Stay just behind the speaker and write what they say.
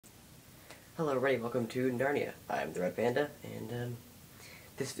Hello everybody, welcome to Narnia. I'm the Red Panda, and in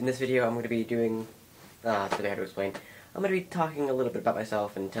this video I'm going to be doing, it's really hard to explain, I'm going to be talking a little bit about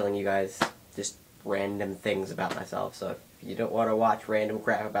myself and telling you guys just random things about myself, so if you don't want to watch random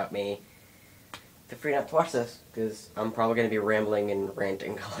crap about me, feel free not to watch this, because I'm probably going to be rambling and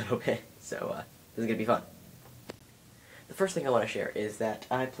ranting a little bit, so this is going to be fun. The first thing I want to share is that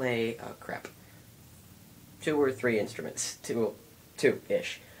I play, 2 or 3 instruments,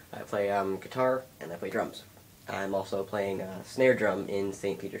 two-ish. I play guitar, and I play drums. I'm also playing snare drum in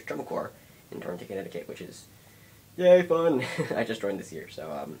St. Peter's Drum Corps in Torrington, Connecticut, which is, yay, fun! I just joined this year,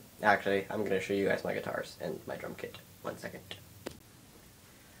 so actually, I'm going to show you guys my guitars and my drum kit. 1 second.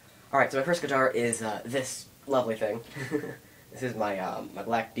 Alright, so my first guitar is this lovely thing. This is my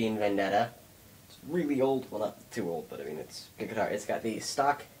Black Dean Vendetta. It's really old, well not too old, but I mean it's a good guitar. It's got the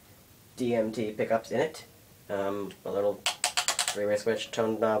stock DMT pickups in it, a little 3-way switch,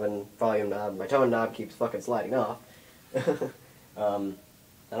 tone knob, and volume knob. My tone knob keeps fucking sliding off. I don't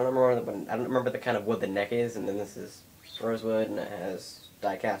remember the kind of wood the neck is, and then this is rosewood, and it has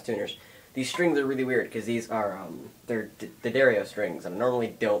die-cast tuners. These strings are really weird, because these are, they're the Dario strings, and I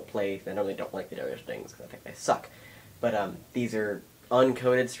normally don't like the Dario strings, because I think they suck. But, these are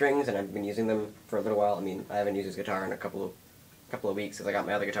uncoated strings, and I've been using them for a little while. I mean, I haven't used this guitar in a couple of weeks, because I got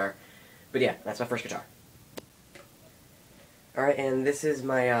my other guitar. But yeah, that's my first guitar. Alright, and this is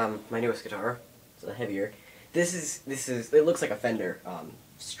my my newest guitar. It's a heavier. This is it looks like a Fender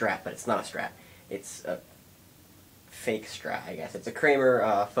Strat, but it's not a Strat. It's a fake Strat, I guess. It's a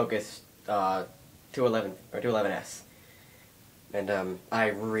Kramer Focus 211 or 211S. And I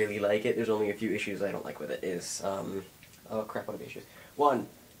really like it. There's only a few issues I don't like with it. Oh crap, what are the issues? One,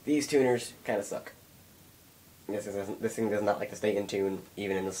 these tuners kind of suck. This thing does not like to stay in tune,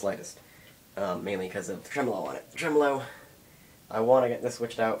 even in the slightest. Mainly because of the tremolo on it. The tremolo, I want to get this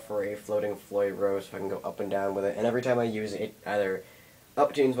switched out for a floating Floyd Rose so I can go up and down with it, and every time I use it, it either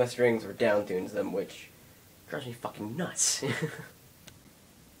up-tunes my strings or down-tunes them, which drives me fucking nuts.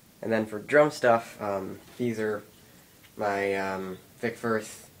 And then for drum stuff, these are my Vic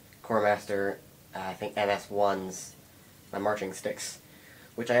Firth Core Master, I think MS1s, my marching sticks,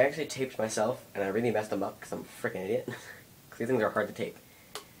 which I actually taped myself, and I really messed them up because I'm a freaking idiot, because these things are hard to tape.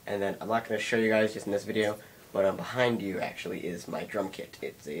 And then I'm not going to show you guys just in this video, but behind you actually is my drum kit.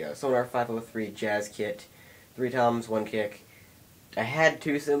 It's a Sonar 503 Jazz kit, 3 toms, 1 kick. I had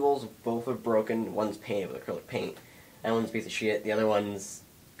 2 cymbals, both are broken. One's painted with acrylic paint, and one's a piece of shit. The other one's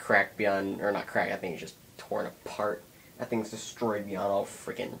cracked beyond, or not cracked, I think it's just torn apart. That thing's destroyed beyond all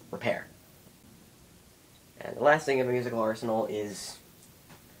freaking repair. And the last thing in the musical arsenal is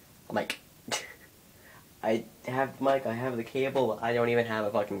a mic. I have the mic, I have the cable, I don't even have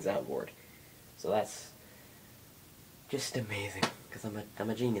a fucking soundboard. So that's just amazing, because I'm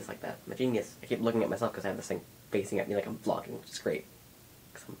a genius like that. I'm a genius. I keep looking at myself because I have this thing facing at me like I'm vlogging, which is great.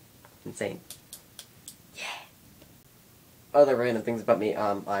 Because I'm insane. Yeah! Other random things about me,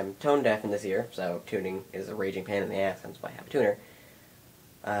 I'm tone deaf in this ear, so tuning is a raging pain in the ass, hence why I have a tuner.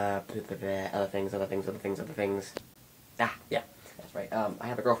 Other things. Ah, yeah, that's right. I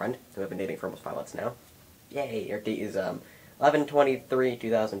have a girlfriend who I've been dating for almost 5 months now. Yay! Her date is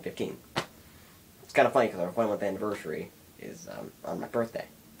 11/23/2015. It's kind of funny because our 1-month anniversary is on my birthday.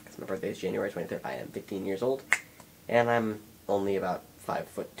 Because my birthday is January 23rd. I am 15 years old, and I'm only about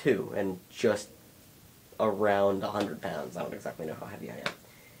 5'2" and just around 100 pounds. I don't exactly know how heavy I am.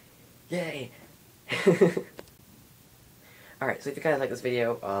 Yay! Alright, so if you guys like this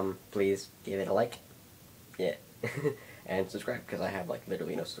video, please give it a like. Yeah. And subscribe, because I have like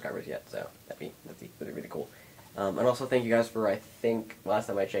literally no subscribers yet, so that'd be really cool. And also thank you guys for, I think, last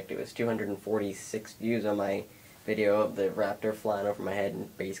time I checked it was 246 views on my video of the raptor flying over my head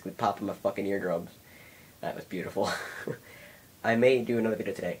and basically popping my fucking eardrums. That was beautiful. I may do another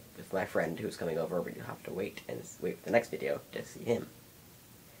video today with my friend who's coming over, but you'll have to wait for the next video to see him.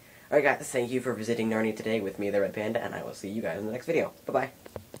 Alright guys, thank you for visiting Narnia today with me, the Red Panda, and I will see you guys in the next video. Bye-bye.